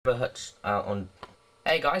On.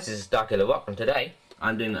 Hey guys, this is Dark Yellow Rock, and today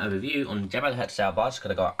I'm doing a review on Jabbas Barge because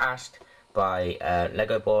I got asked by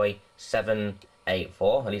Lego Boy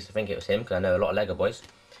 784. At least I think it was him because I know a lot of Lego boys.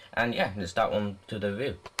 And yeah, let's start on to the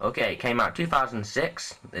review. Okay, it came out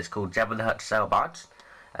 2006. It's called Jabbas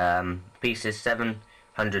Barge. Pieces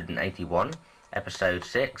 781, episode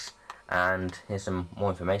 6. And here's some more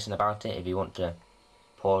information about it if you want to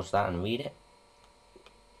pause that and read it.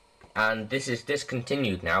 And this is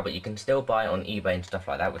discontinued now, but you can still buy it on eBay and stuff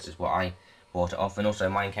like that, which is what I bought it off. And also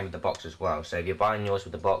mine came with the box as well, so if you're buying yours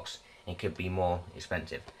with the box, it could be more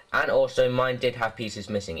expensive. And also mine did have pieces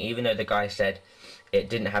missing, even though the guy said it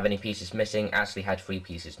didn't have any pieces missing, actually had 3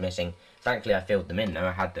 pieces missing. Thankfully I filled them in though,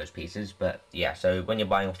 I had those pieces. But yeah, so when you're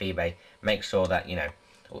buying off eBay, make sure that, you know,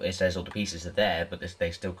 it says all the pieces are there, but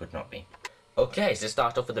they still could not be. Okay, so let's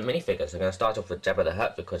start off with the minifigures. I'm going to start off with Jabba the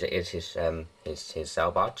Hutt because it is his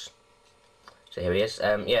cell barge. So here he is.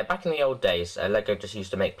 Yeah, back in the old days, Lego just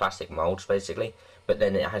used to make plastic molds basically, but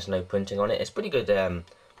then it has no printing on it. It's pretty good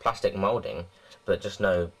plastic molding, but just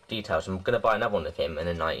no details. I'm gonna buy another one of him and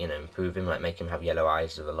then, like, you know, improve him, like make him have yellow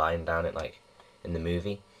eyes with a line down it, like in the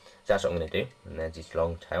movie. So that's what I'm gonna do. And there's his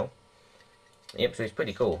long tail. Yep, so he's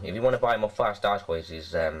pretty cool. If you want to buy him off Fire Star Toys,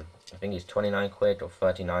 he's I think he's 29 quid or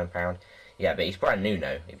 39 pound. Yeah, but he's brand new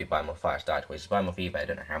now. If you buy him off Fire Star Toys, if you buy him off eBay, I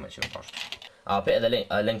don't know how much it will cost. I'll put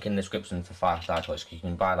a link in the description for Fire Star Toys because you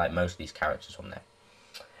can buy like most of these characters from there.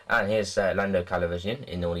 And here's Lando Calrissian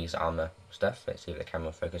in all these armor stuff. Let's see if the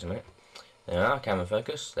camera focus a minute. There we are, camera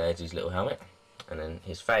focus. There's his little helmet, and then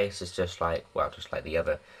his face is just like, well, just like the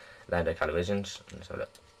other Lando Calrissians. Let's have a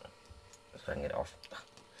look. So I can get it off. A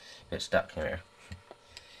bit stuck here.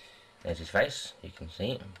 There's his face. You can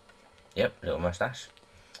see. Yep, little mustache.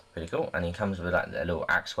 Pretty cool. And he comes with like a little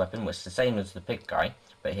axe weapon, which is the same as the pig guy,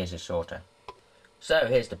 but his is shorter. So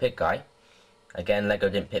here's the pig guy. Again, Lego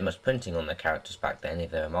didn't put much printing on the characters back then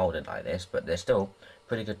if they were moulded like this, but they're still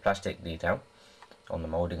pretty good plastic detail on the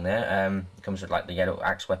moulding there. It comes with like the yellow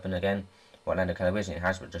axe weapon again, what Lando Calrissian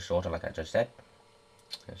has, but just shorter, like I just said.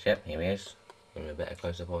 Yep, here he is. Give me a better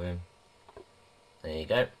close up of him. There you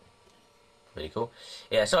go. Pretty cool.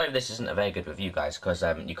 Yeah, sorry if this isn't a very good review, guys, because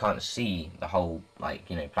you can't see the whole, like,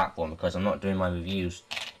 you know, platform, because I'm not doing my reviews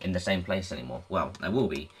in the same place anymore. Well, I will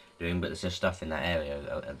be doing, but there's just stuff in that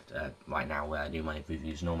area right now where I do my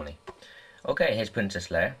reviews normally. Okay, here's Princess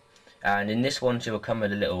Leia, and in this one she will come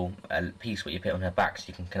with a little piece what you put on her back so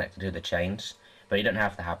you can connect it to the chains, but you don't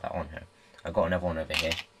have to have that on her. I've got another one over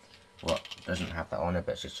here what doesn't have that on her,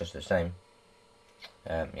 but it's just the same.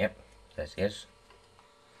 Yep, there she is.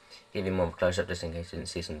 Give him more of a close-up just in case you didn't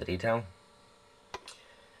see some of the detail.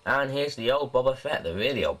 And here's the old Boba Fett, the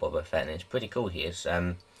really old Boba Fett, and it's pretty cool he is.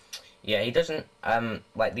 Yeah, he doesn't,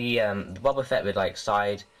 like the Boba Fett with like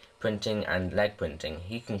side printing and leg printing,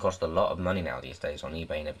 he can cost a lot of money now these days on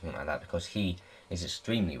eBay and everything like that because he is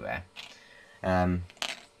extremely rare. And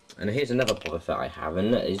here's another Boba Fett I have,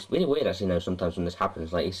 and it's really weird actually, you know, sometimes when this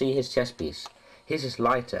happens. Like, you see his chest piece, his is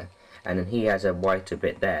lighter, and then he has a whiter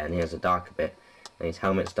bit there, and he has a darker bit. And his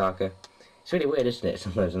helmet's darker. It's really weird, isn't it,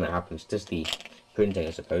 sometimes when that happens. Just the printing,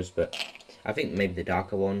 I suppose, but I think maybe the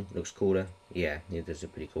darker one looks cooler. Yeah, these are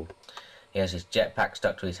pretty cool. He has his jetpack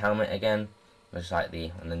stuck to his helmet again, just like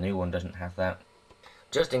and the new one doesn't have that.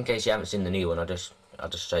 Just in case you haven't seen the new one, I'll just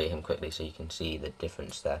show you him quickly so you can see the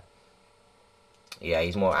difference there. Yeah,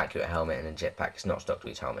 he's more accurate helmet, and the jetpack is not stuck to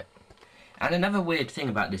his helmet. And another weird thing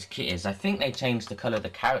about this kit is I think they changed the colour of the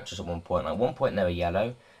characters at one point. Like, one point they were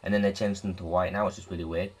yellow, and then they changed them to white now, which is really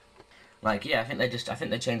weird. Like, yeah, I think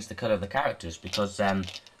they changed the colour of the characters because at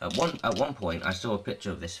one point I saw a picture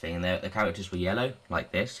of this thing and the characters were yellow,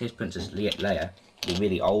 like this. Here's Princess Leia, the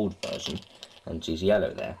really old version, and she's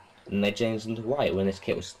yellow there. And they changed them to white when this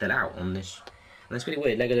kit was still out on this. And that's really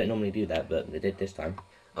weird. Lego don't normally do that, but they did this time.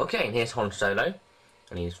 Okay, and here's Han Solo,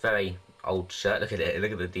 and he's very old shirt. Look at it.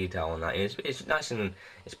 Look at the detail on that. It's nice and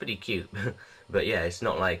it's pretty cute. But yeah, it's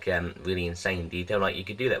not like really insane detail. Like, you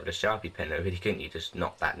could do that with a Sharpie pen, though, really, couldn't you? Just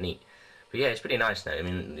not that neat. But yeah, it's pretty nice though. I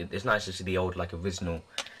mean, it's nice to see the old, like, original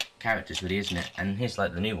characters, really, isn't it? And here's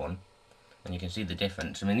like the new one, and you can see the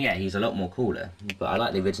difference. I mean, yeah, he's a lot more cooler, but I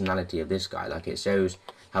like the originality of this guy. Like, it shows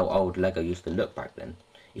how old Lego used to look back then,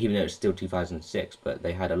 even though it's still 2006. But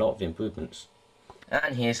they had a lot of improvements.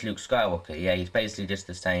 And here's Luke Skywalker. Yeah, he's basically just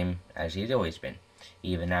the same as he's always been.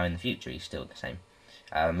 Even now in the future, he's still the same.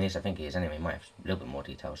 Yes, I think he is anyway. He might have a little bit more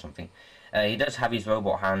detail or something. He does have his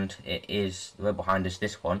robot hand. The robot hand is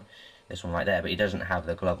this one right there, but he doesn't have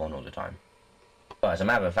the glove on all the time. Well, as a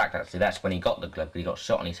matter of fact, actually, that's when he got the glove, because he got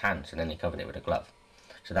shot on his hand, and then he covered it with a glove.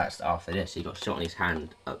 So that's after this. He got shot on his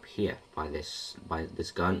hand up here by this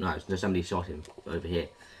gun. No, somebody shot him over here.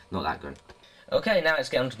 not that gun. Okay, now let's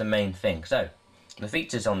get on to the main thing. So, the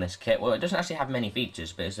features on this kit, well, it doesn't actually have many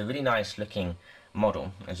features, but it's a really nice looking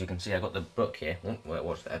model. As you can see, I've got the book here. Oh, well, it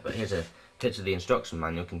was there, but here's a picture of the instruction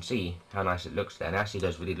manual. You can see how nice it looks there. And it actually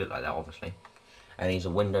does really look like that, obviously. And these are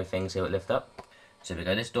window things here that lift up. So we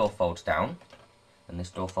go, this door folds down, and this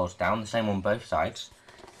door folds down, the same on both sides.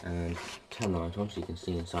 And turn the light on so you can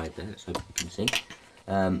see inside there, let's hope you can see.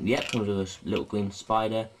 Yep, comes with a little green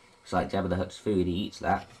spider. It's like Jabba the Hutt's food, he eats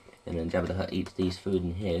that. And then Jabba the Hutt eats these food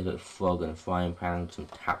in here. There's a little frog and a frying pan, some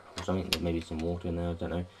tap or something, there's maybe some water in there, I don't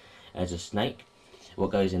know. There's a snake.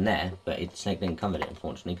 What goes in there, but the snake didn't come with it,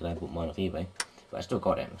 unfortunately, because I bought mine off eBay. But I still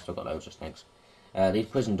got it, I've still got loads of snakes. These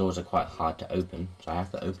prison doors are quite hard to open, so I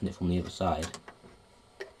have to open it from the other side.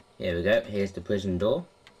 Here we go, here's the prison door.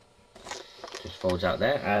 Just folds out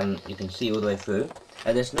there, and you can see all the way through.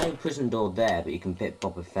 There's no prison door there, but you can pit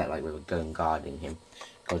Boba Fett like with a gun guarding him.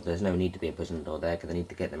 Because there's no need to be a prison door there, because they need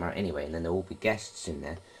to get them out anyway, and then there will be guests in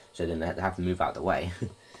there, so then they have to move out of the way,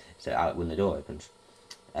 so out when the door opens.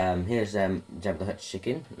 Here's Jabba the Hutt's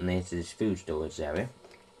chicken, and there's his food storage area.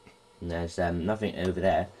 And there's nothing over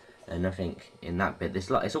there, and nothing in that bit.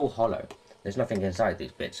 It's all hollow. There's nothing inside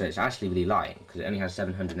these bits, so it's actually really light, because it only has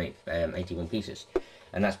 781 pieces.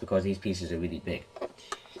 And that's because these pieces are really big.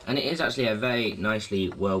 And it is actually a very nicely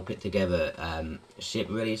well put together ship,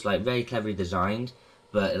 really. It's like very cleverly designed,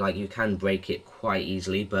 but like you can break it quite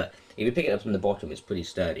easily. But if you pick it up from the bottom, it's pretty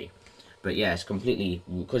sturdy. But yeah, it's completely,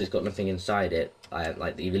 because it's got nothing inside it,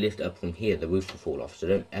 like if you lift it up from here, the roof will fall off. So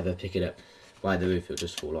don't ever pick it up by the roof, it'll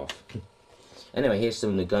just fall off. Anyway, here's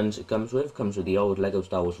some of the guns it comes with. It comes with the old Lego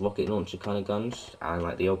Star Wars rocket launcher kind of guns, and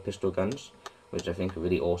like the old pistol guns, which I think are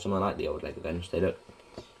really awesome. I like the old Lego guns. They look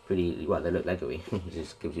pretty, well, they look Lego-y. It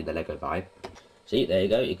just gives you the Lego vibe. See, there you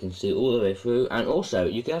go, you can see all the way through. And also,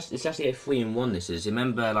 you can, it's actually a 3-in-1 this is.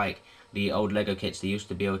 Remember, like, the old Lego kits, they used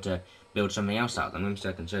to be able to build something else out of them. Let me see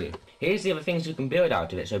if I can show you. Here's the other things you can build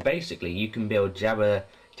out of it. So basically, you can build Jabba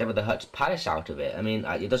the Hutt's palace out of it. I mean,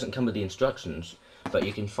 it doesn't come with the instructions, but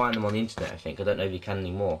you can find them on the internet, I think. I don't know if you can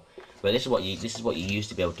anymore. But this is what you used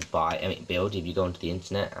to be able to build if you go onto the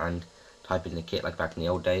internet and type in the kit, like back in the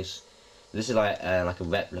old days. This is like a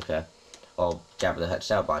replica of Jabba the Hutt's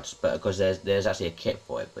sail barge, but because there's actually a kit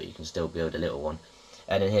for it, but you can still build a little one.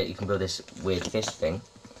 And then here you can build this weird fist thing,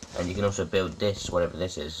 and you can also build this, whatever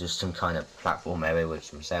this is, just some kind of platform area with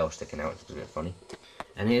some sails sticking out, which is a bit funny.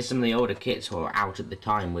 And here's some of the older kits that were out at the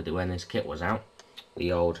time when this kit was out.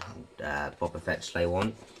 The old Boba Fett Slay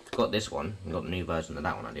one. Got this one, got the new version of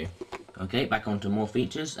that one I do. Okay, back on to more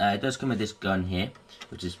features. It does come with this gun here,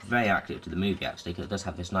 which is very accurate to the movie actually, because it does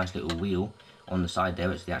have this nice little wheel on the side there,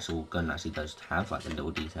 which the actual gun actually does have, like the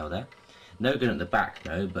little detail there. No gun at the back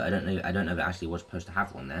though, but I don't know if it actually was supposed to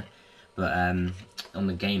have one there. But on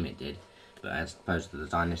the game it did. But I suppose the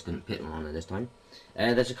designers didn't put one on there this time.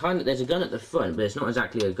 There's a gun at the front, but it's not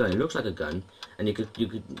exactly a gun. It looks like a gun, and you could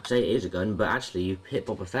say it is a gun, but actually you hit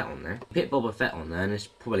Boba Fett on there. You hit Boba Fett on there, and this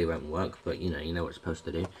probably won't work, but you know what it's supposed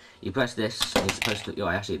to do. You press this, and it's supposed to. Oh,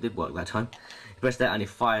 actually it did work that time. You press that, and it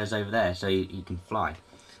fires over there, so you can fly,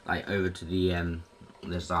 like over to the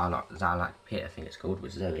Zarlak pit, I think it's called,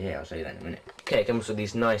 which is over here. I'll show you that in a minute. Okay, it comes with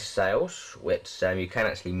these nice sails, which you can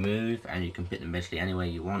actually move, and you can put them basically anywhere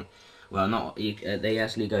you want. Well, not they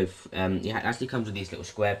actually go. It actually comes with these little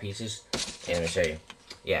square pieces. Here, let me show you.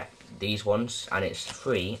 Yeah, these ones, and it's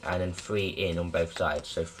 3 and then 3 in on both sides.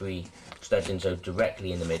 So 3 studs in, so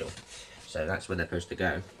directly in the middle. So that's where they're supposed to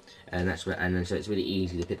go, and that's where. And then so it's really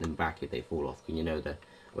easy to put them back if they fall off. Can you know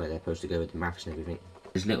where they're supposed to go with the maps and everything.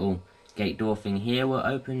 This little gate door thing here where it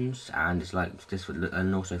opens, and it's like just for,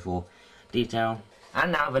 and also for detail.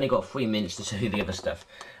 And now I've only got 3 minutes to show you the other stuff.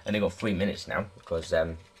 I've only got 3 minutes now because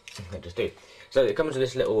I just do. So it comes with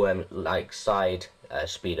this little like side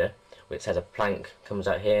speeder, which has a plank comes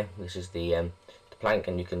out here. This is the plank,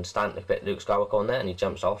 and you can stand Luke Skywalker on there, and he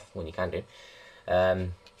jumps off when you can do.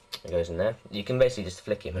 It goes in there. You can basically just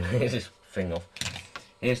flick him and just fling off.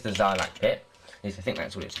 Here's the Zarlak pit. I think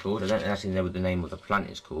that's what it's called. I don't actually know what the name of the planet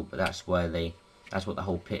is called, but that's where that's what the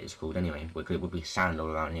whole pit is called anyway. It would be sand all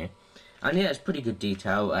around here. And yeah, it's pretty good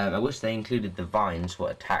detail. I wish they included the vines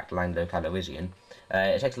what attacked Lando Calrissian.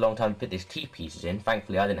 It takes a long time to put these teeth pieces in.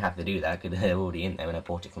 Thankfully, I didn't have to do that because they're already in there when I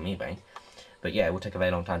bought it from eBay. But yeah, it will take a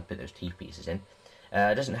very long time to put those teeth pieces in.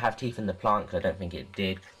 It doesn't have teeth in the plant because I don't think it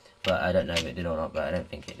did. But I don't know if it did or not, but I don't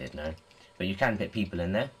think it did, no. But you can put people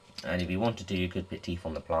in there. And if you wanted to, you could put teeth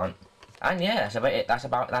on the plant. And yeah, that's about it.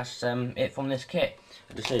 That's it from this kit.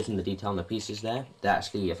 I'll just show you some of the detail on the pieces there. They're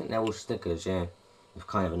actually, I think they're all stickers, yeah. It's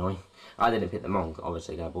kind of annoying. I didn't put them on,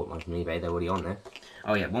 obviously I bought mine from eBay, they're already on there.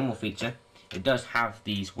 Oh yeah, one more feature. It does have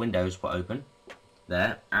these windows put open.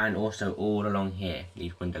 there, and also all along here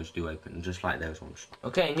these windows do open, just like those ones.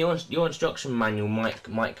 Okay, and your instruction manual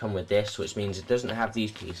might come with this, which means it doesn't have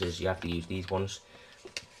these pieces. You have to use these ones.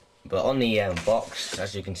 But on the box,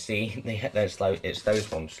 as you can see, it's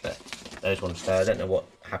those ones there. I don't know what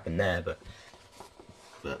happened there,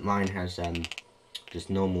 but mine has just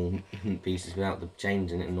normal pieces without the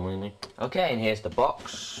chains in it, annoyingly. Okay, and here's the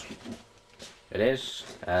box. It is.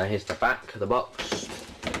 Here's the back of the box.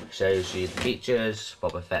 Shows you the features,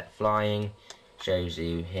 Boba Fett flying. Shows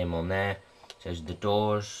you him on there. Shows you the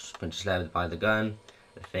doors, Princess Leia by the gun.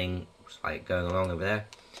 The thing like going along over there.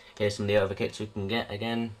 Here's some of the other kits we can get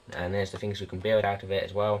again, and there's the things we can build out of it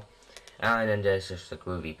as well. And then there's just a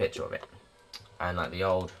groovy picture of it, and like the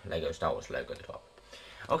old Lego Star Wars logo at the top.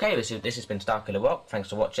 Okay, this has been Starkiller Rock. Thanks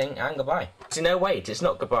for watching, and goodbye. So no, wait, it's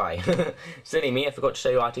not goodbye. Silly me, I forgot to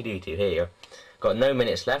show you R2-D2. Here you go. Got no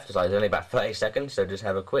minutes left, it's like only about 30 seconds, so just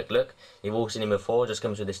have a quick look. You've all seen him before, just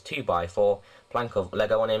comes with this 2x4 plank of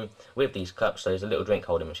Lego on him, with these cups, so there's a little drink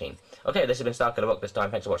holding machine. Okay, this has been Starkiller Rock this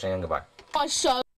time. Thanks for watching, and goodbye.